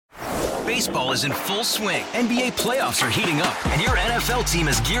Baseball is in full swing. NBA playoffs are heating up, and your NFL team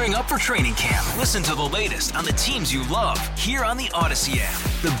is gearing up for training camp. Listen to the latest on the teams you love here on the Odyssey app.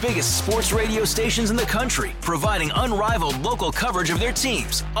 The biggest sports radio stations in the country, providing unrivaled local coverage of their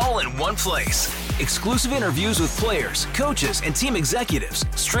teams, all in one place. Exclusive interviews with players, coaches, and team executives,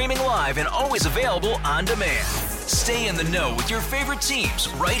 streaming live and always available on demand. Stay in the know with your favorite teams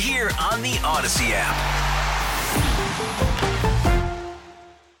right here on the Odyssey app.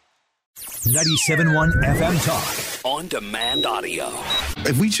 97.1 FM Talk. On demand audio.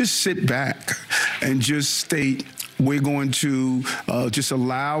 If we just sit back and just state we're going to just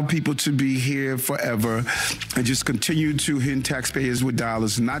allow people to be here forever and just continue to hit taxpayers with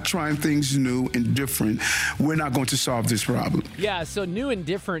dollars, not trying things new and different, we're not going to solve this problem. Yeah, so New and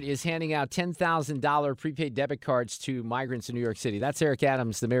Different is handing out $10,000 prepaid debit cards to migrants in New York City. That's Eric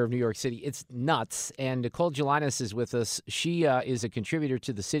Adams, the mayor of New York City. It's nuts. And Nicole Gelinas is with us. She is a contributor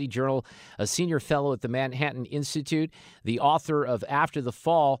to the City Journal, a senior fellow at the Manhattan Institute, the author of After the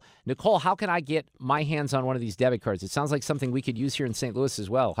Fall. Nicole, how can I get my hands on one of these debit cards? It sounds like something we could use here in St. Louis as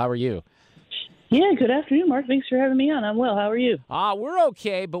well. How are you? Yeah, good afternoon, Mark. Thanks for having me on. I'm well. How are you? We're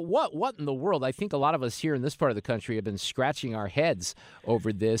okay, but what in the world? I think a lot of us here in this part of the country have been scratching our heads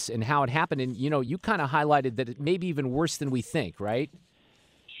over this and how it happened. And, you kind of highlighted that it may be even worse than we think, right?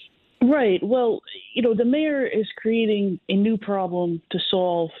 Right. Well, the mayor is creating a new problem to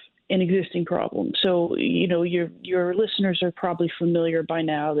solve an existing problem. So, your listeners are probably familiar by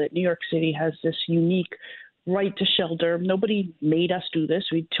now that New York City has this unique right to shelter. Nobody made us do this.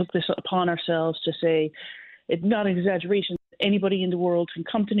 We took this upon ourselves to say, it's not an exaggeration. Anybody in the world can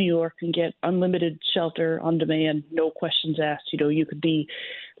come to New York and get unlimited shelter on demand, no questions asked. You could be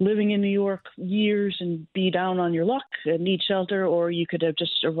living in New York years and be down on your luck and need shelter, or you could have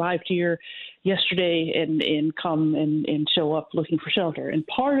just arrived here yesterday and come and show up looking for shelter. And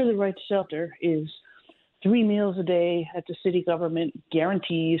part of the right to shelter is 3 meals a day that the city government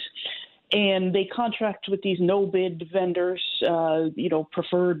guarantees. And they contract with these no-bid vendors,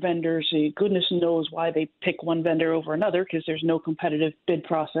 preferred vendors. Goodness knows why they pick one vendor over another, because there's no competitive bid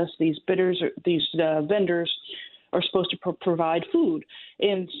process. These vendors are supposed to provide food,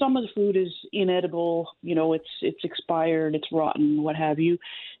 and some of the food is inedible. It's expired, it's rotten, what have you.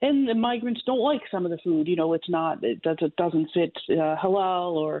 And the migrants don't like some of the food. It doesn't fit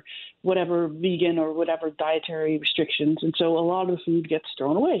halal or whatever vegan or whatever dietary restrictions, and so a lot of the food gets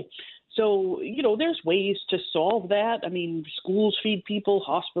thrown away. So, there's ways to solve that. I mean, schools feed people,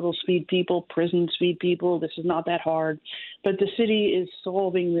 hospitals feed people, prisons feed people. This is not that hard. But the city is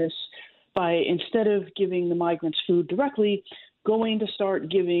solving this by, instead of giving the migrants food directly, going to start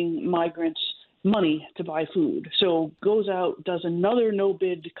giving migrants money to buy food. So goes out, does another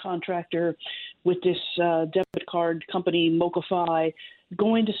no-bid contractor with this debit card company, Mocafy,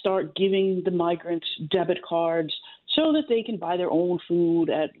 going to start giving the migrants debit cards so that they can buy their own food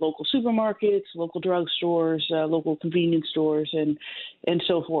at local supermarkets, local drugstores, local convenience stores, and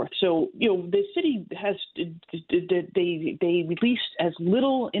so forth. So, the city has they released as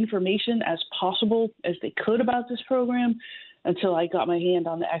little information as possible as they could about this program until I got my hand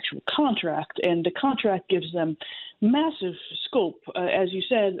on the actual contract. And the contract gives them massive scope. As you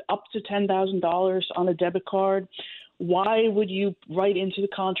said, up to $10,000 on a debit card. Why would you write into the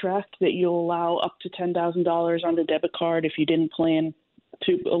contract that you'll allow up to $10,000 on the debit card if you didn't plan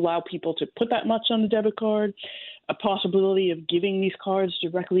to allow people to put that much on the debit card? A possibility of giving these cards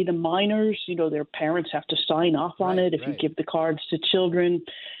directly to minors. Their parents have to sign off on it if you give the cards to children.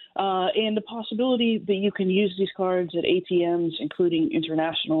 And the possibility that you can use these cards at ATMs, including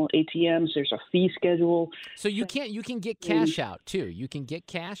international ATMs. There's a fee schedule. So you can get cash out too. You can get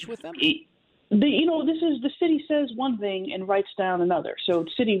cash with them? The city says one thing and writes down another. So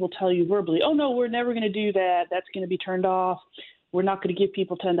the city will tell you verbally, oh, no, we're never going to do that. That's going to be turned off. We're not going to give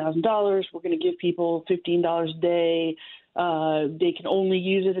people $10,000. We're going to give people $15 a day. They can only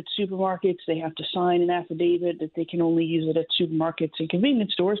use it at supermarkets. They have to sign an affidavit that they can only use it at supermarkets and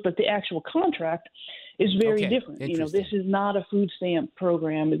convenience stores. But the actual contract is very different. This is not a food stamp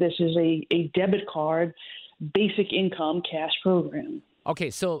program. This is a debit card, basic income cash program.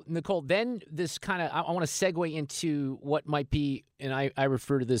 Okay, so, Nicole, then this kind of – I want to segue into what might be – and I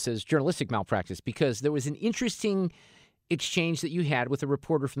refer to this as journalistic malpractice, because there was an interesting exchange that you had with a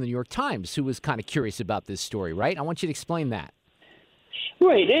reporter from the New York Times who was kind of curious about this story, right? I want you to explain that.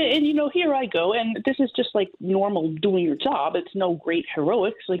 Right. And here I go. And this is just like normal doing your job. It's no great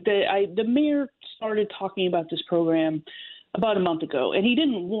heroics. Like the mayor started talking about this program about a month ago, and he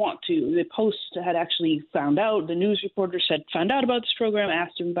didn't want to. The Post had actually found out. The news reporters had found out about this program,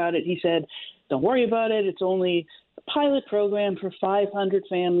 asked him about it. He said, don't worry about it. It's only pilot program for 500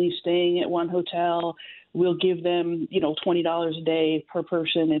 families staying at one hotel. We'll give them, $20 a day per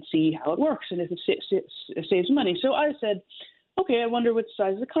person and see how it works and if it saves money. So I said, okay, I wonder what the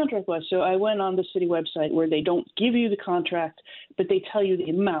size of the contract was. So I went on the city website where they don't give you the contract, but they tell you the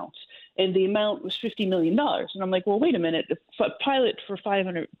amount. And the amount was $50 million. And I'm like, well, wait a minute. A pilot for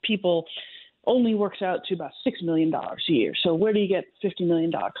 500 people only works out to about $6 million a year. So where do you get $50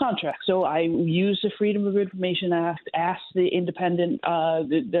 million contract? So I used the Freedom of Information Act, asked the independent,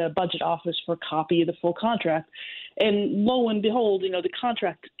 the budget office for a copy of the full contract. And lo and behold, the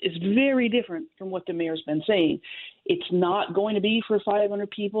contract is very different from what the mayor's been saying. It's not going to be for 500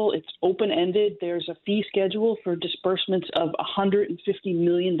 people. It's open-ended. There's a fee schedule for disbursements of $150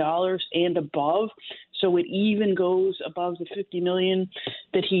 million and above. So it even goes above the $50 million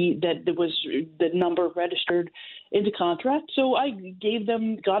that was the number registered in the contract. So I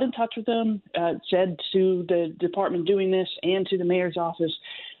got in touch with them, said to the department doing this and to the mayor's office,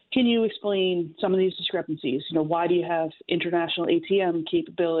 can you explain some of these discrepancies? Why do you have international ATM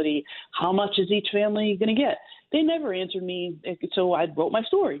capability? How much is each family going to get? They never answered me, so I wrote my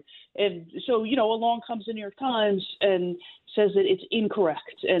story. And so, along comes the New York Times and says that it's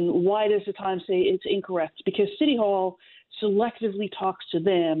incorrect. And why does the Times say it's incorrect? Because City Hall selectively talks to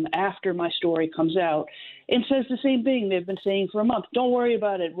them after my story comes out and says the same thing they've been saying for a month. Don't worry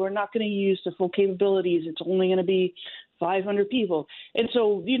about it. We're not going to use the full capabilities. It's only going to be 500 people. And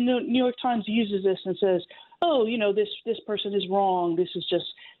so New York Times uses this and says, oh, this person is wrong. This is just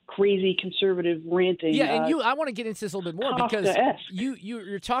crazy conservative ranting. Yeah, and I want to get into this a little bit more because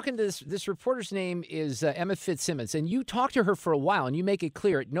you're talking to this reporter's name is Emma Fitzsimmons, and you talked to her for a while, and you make it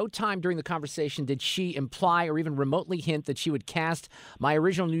clear at no time during the conversation did she imply or even remotely hint that she would cast my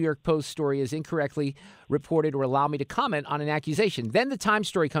original New York Post story as incorrectly reported or allow me to comment on an accusation. Then the Times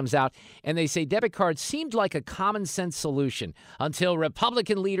story comes out, and they say debit cards seemed like a common sense solution until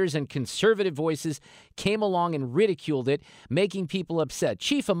Republican leaders and conservative voices came along and ridiculed it, making people upset.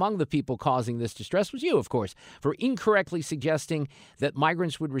 Chief among the people causing this distress was you, of course, for incorrectly suggesting that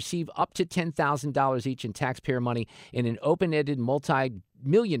migrants would receive up to $10,000 each in taxpayer money in an open-ended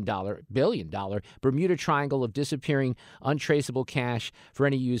billion dollar Bermuda Triangle of disappearing, untraceable cash for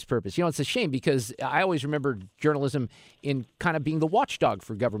any used purpose. It's a shame because I always remember journalism in kind of being the watchdog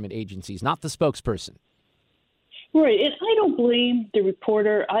for government agencies, not the spokesperson. Right, and I don't blame the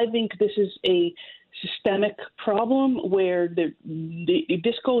reporter. I think this is a systemic problem where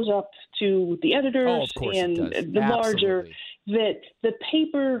this goes up to the editors and the larger, that the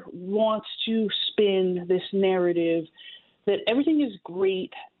paper wants to spin this narrative that everything is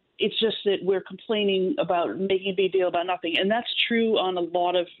great. It's just that we're complaining about making a big deal about nothing. And that's true on a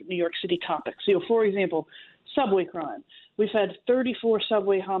lot of New York City topics. For example, subway crime. We've had 34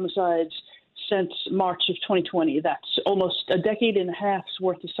 subway homicides since March of 2020. That's almost a decade and a half's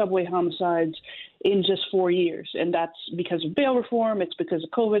worth of subway homicides in just 4 years. And that's because of bail reform. It's because of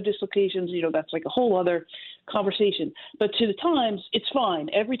COVID dislocations. That's like a whole other conversation. But to the Times, it's fine.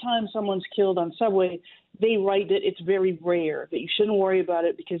 Every time someone's killed on subway, they write that it's very rare, that you shouldn't worry about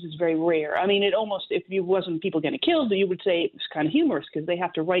it because it's very rare. I mean, it almost, if it wasn't people getting killed, you would say it's kind of humorous because they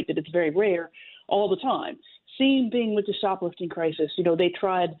have to write that it's very rare all the time. Same thing with the shoplifting crisis. They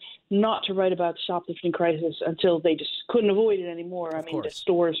tried not to write about the shoplifting crisis until they just couldn't avoid it anymore. I mean, the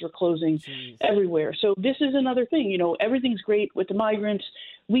stores were closing everywhere. So this is another thing. Everything's great with the migrants.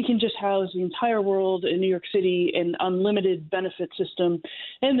 We can just house the entire world in New York City in unlimited benefit system,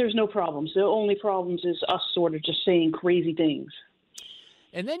 and there's no problems. The only problems is us sort of just saying crazy things.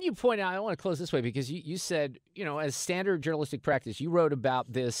 And then you point out, I want to close this way because you said, as standard journalistic practice, you wrote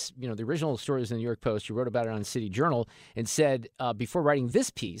about this, the original story was in the New York Post. You wrote about it on City Journal and said, before writing this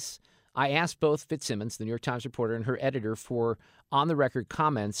piece, I asked both Fitzsimmons, the New York Times reporter, and her editor for on-the-record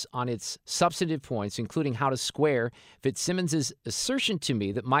comments on its substantive points, including how to square Fitzsimmons' assertion to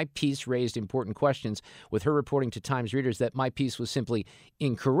me that my piece raised important questions with her reporting to Times readers that my piece was simply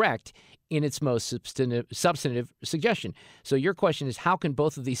incorrect in its most substantive suggestion. So your question is, how can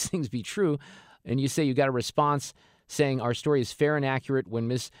both of these things be true? And you say you got a response saying our story is fair and accurate. When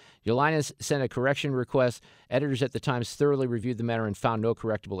Ms. Gelinas sent a correction request, editors at the Times thoroughly reviewed the matter and found no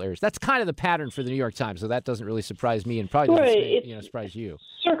correctable errors. That's kind of the pattern for the New York Times, so that doesn't really surprise me and probably doesn't surprise you.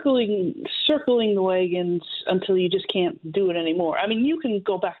 Circling the wagons until you just can't do it anymore. I mean, you can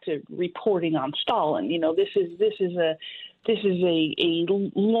go back to reporting on Stalin. This is a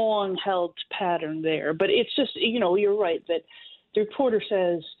long-held pattern there. But it's just, you're right that the reporter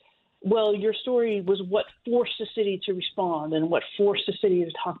says, well, your story was what forced the city to respond and what forced the city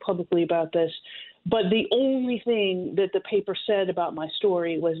to talk publicly about this. But the only thing that the paper said about my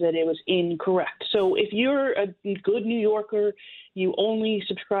story was that it was incorrect. So if you're a good New Yorker, you only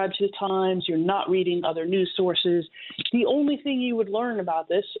subscribe to the Times, you're not reading other news sources, the only thing you would learn about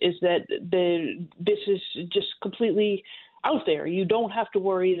this is that this is just completely out there. You don't have to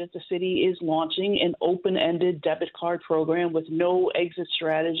worry that the city is launching an open-ended debit card program with no exit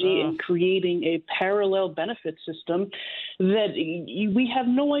strategy and creating a parallel benefit system that we have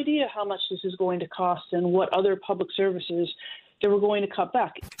no idea how much this is going to cost and what other public services that we're going to cut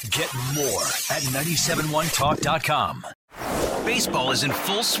back. Get more at 971talk.com. Baseball is in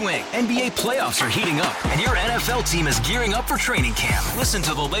full swing. NBA playoffs are heating up, and your NFL team is gearing up for training camp. Listen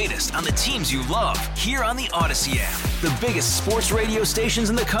to the latest on the teams you love here on the Odyssey app. The biggest sports radio stations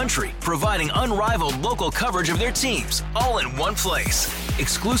in the country, providing unrivaled local coverage of their teams, all in one place.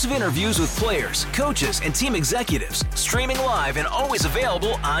 Exclusive interviews with players, coaches, and team executives, streaming live and always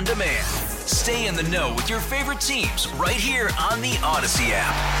available on demand. Stay in the know with your favorite teams right here on the Odyssey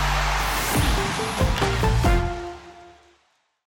app.